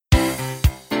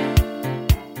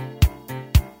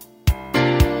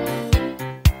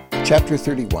Chapter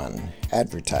 31,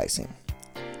 Advertising.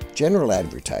 General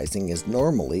advertising is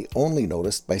normally only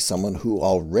noticed by someone who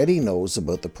already knows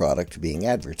about the product being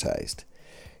advertised.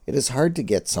 It is hard to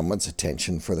get someone's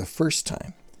attention for the first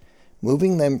time.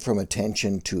 Moving them from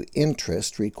attention to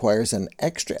interest requires an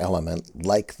extra element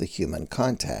like the human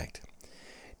contact.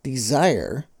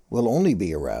 Desire will only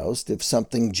be aroused if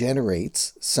something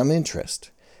generates some interest.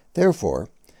 Therefore,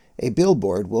 a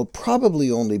billboard will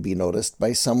probably only be noticed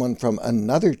by someone from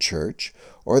another church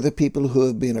or the people who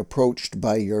have been approached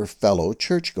by your fellow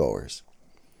churchgoers.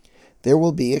 There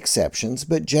will be exceptions,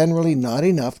 but generally not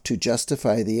enough to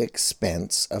justify the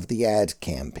expense of the ad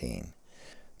campaign.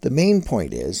 The main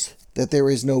point is that there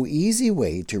is no easy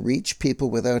way to reach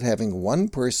people without having one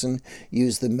person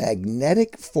use the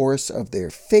magnetic force of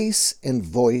their face and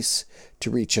voice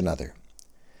to reach another.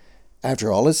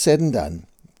 After all is said and done,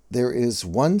 there is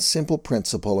one simple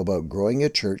principle about growing a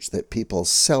church that people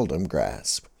seldom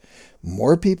grasp.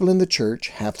 More people in the church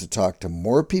have to talk to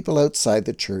more people outside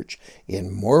the church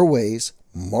in more ways,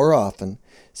 more often,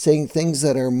 saying things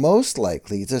that are most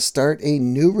likely to start a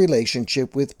new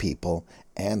relationship with people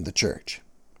and the church.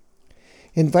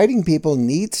 Inviting people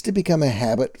needs to become a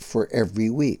habit for every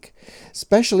week.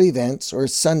 Special events or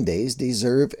Sundays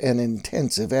deserve an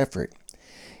intensive effort.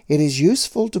 It is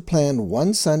useful to plan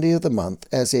one Sunday of the month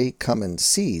as a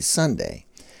come-and-see Sunday.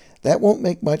 That won't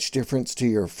make much difference to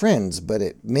your friends, but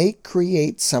it may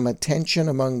create some attention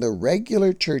among the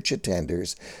regular church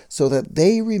attenders so that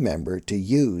they remember to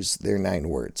use their 9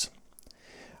 words.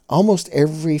 Almost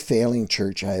every failing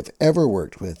church I have ever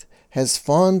worked with has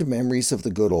fond memories of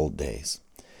the good old days.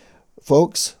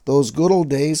 Folks, those good old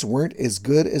days weren't as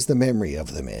good as the memory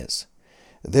of them is.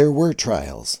 There were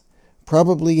trials.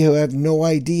 Probably you have no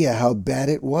idea how bad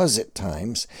it was at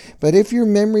times, but if your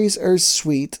memories are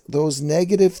sweet, those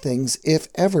negative things, if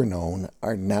ever known,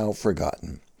 are now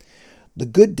forgotten. The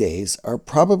good days are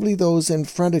probably those in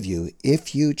front of you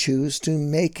if you choose to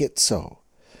make it so.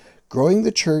 Growing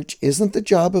the church isn't the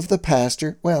job of the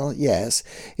pastor. Well, yes,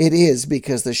 it is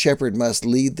because the shepherd must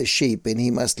lead the sheep and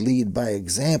he must lead by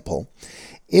example.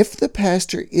 If the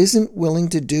pastor isn't willing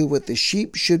to do what the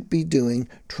sheep should be doing,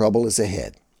 trouble is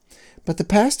ahead. But the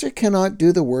pastor cannot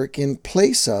do the work in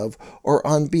place of or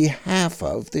on behalf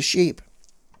of the sheep.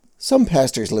 Some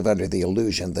pastors live under the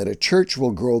illusion that a church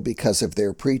will grow because of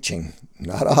their preaching.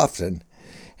 Not often,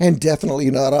 and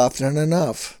definitely not often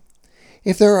enough.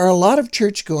 If there are a lot of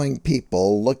church-going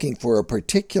people looking for a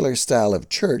particular style of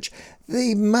church,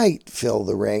 they might fill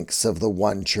the ranks of the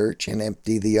one church and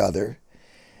empty the other.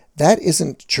 That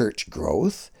isn't church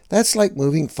growth. That's like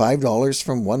moving $5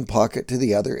 from one pocket to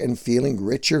the other and feeling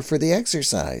richer for the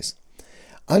exercise.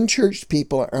 Unchurched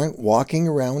people aren't walking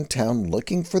around town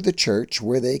looking for the church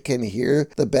where they can hear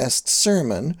the best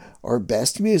sermon or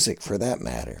best music for that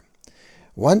matter.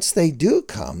 Once they do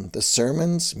come, the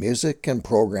sermons, music, and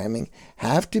programming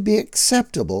have to be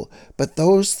acceptable, but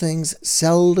those things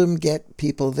seldom get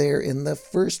people there in the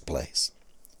first place.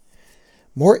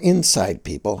 More inside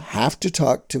people have to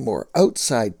talk to more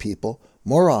outside people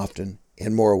more often,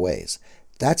 in more ways.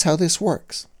 That's how this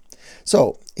works.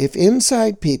 So, if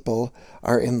inside people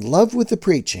are in love with the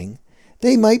preaching,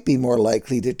 they might be more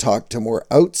likely to talk to more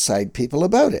outside people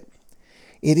about it.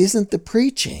 It isn't the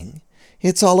preaching,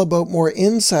 it's all about more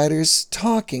insiders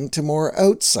talking to more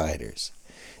outsiders.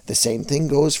 The same thing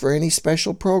goes for any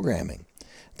special programming.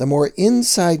 The more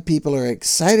inside people are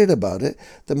excited about it,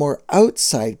 the more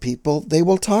outside people they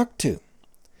will talk to.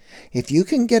 If you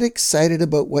can get excited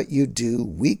about what you do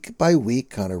week by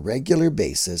week on a regular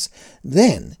basis,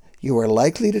 then you are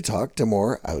likely to talk to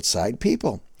more outside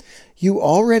people. You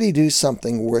already do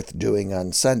something worth doing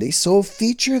on Sunday, so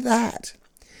feature that.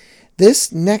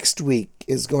 This next week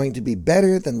is going to be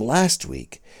better than last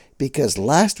week because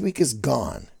last week is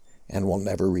gone and will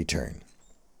never return.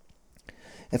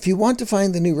 If you want to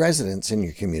find the new residents in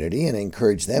your community and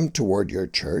encourage them toward your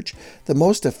church, the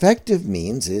most effective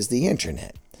means is the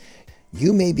internet.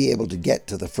 You may be able to get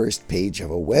to the first page of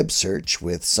a web search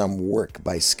with some work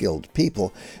by skilled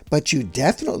people, but you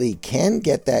definitely can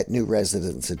get that new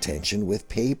resident's attention with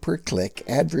pay-per-click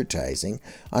advertising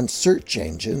on search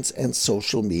engines and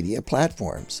social media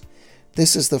platforms.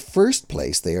 This is the first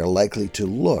place they are likely to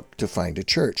look to find a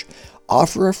church.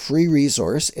 Offer a free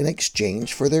resource in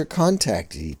exchange for their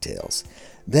contact details.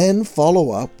 Then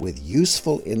follow up with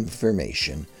useful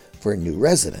information for new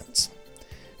residents.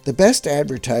 The best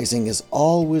advertising is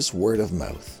always word of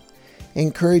mouth.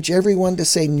 Encourage everyone to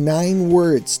say 9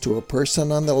 words to a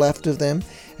person on the left of them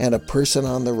and a person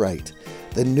on the right.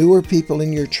 The newer people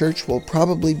in your church will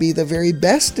probably be the very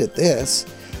best at this.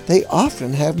 They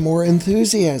often have more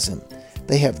enthusiasm.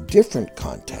 They have different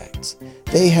contacts.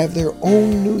 They have their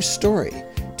own news story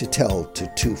to tell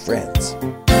to two friends.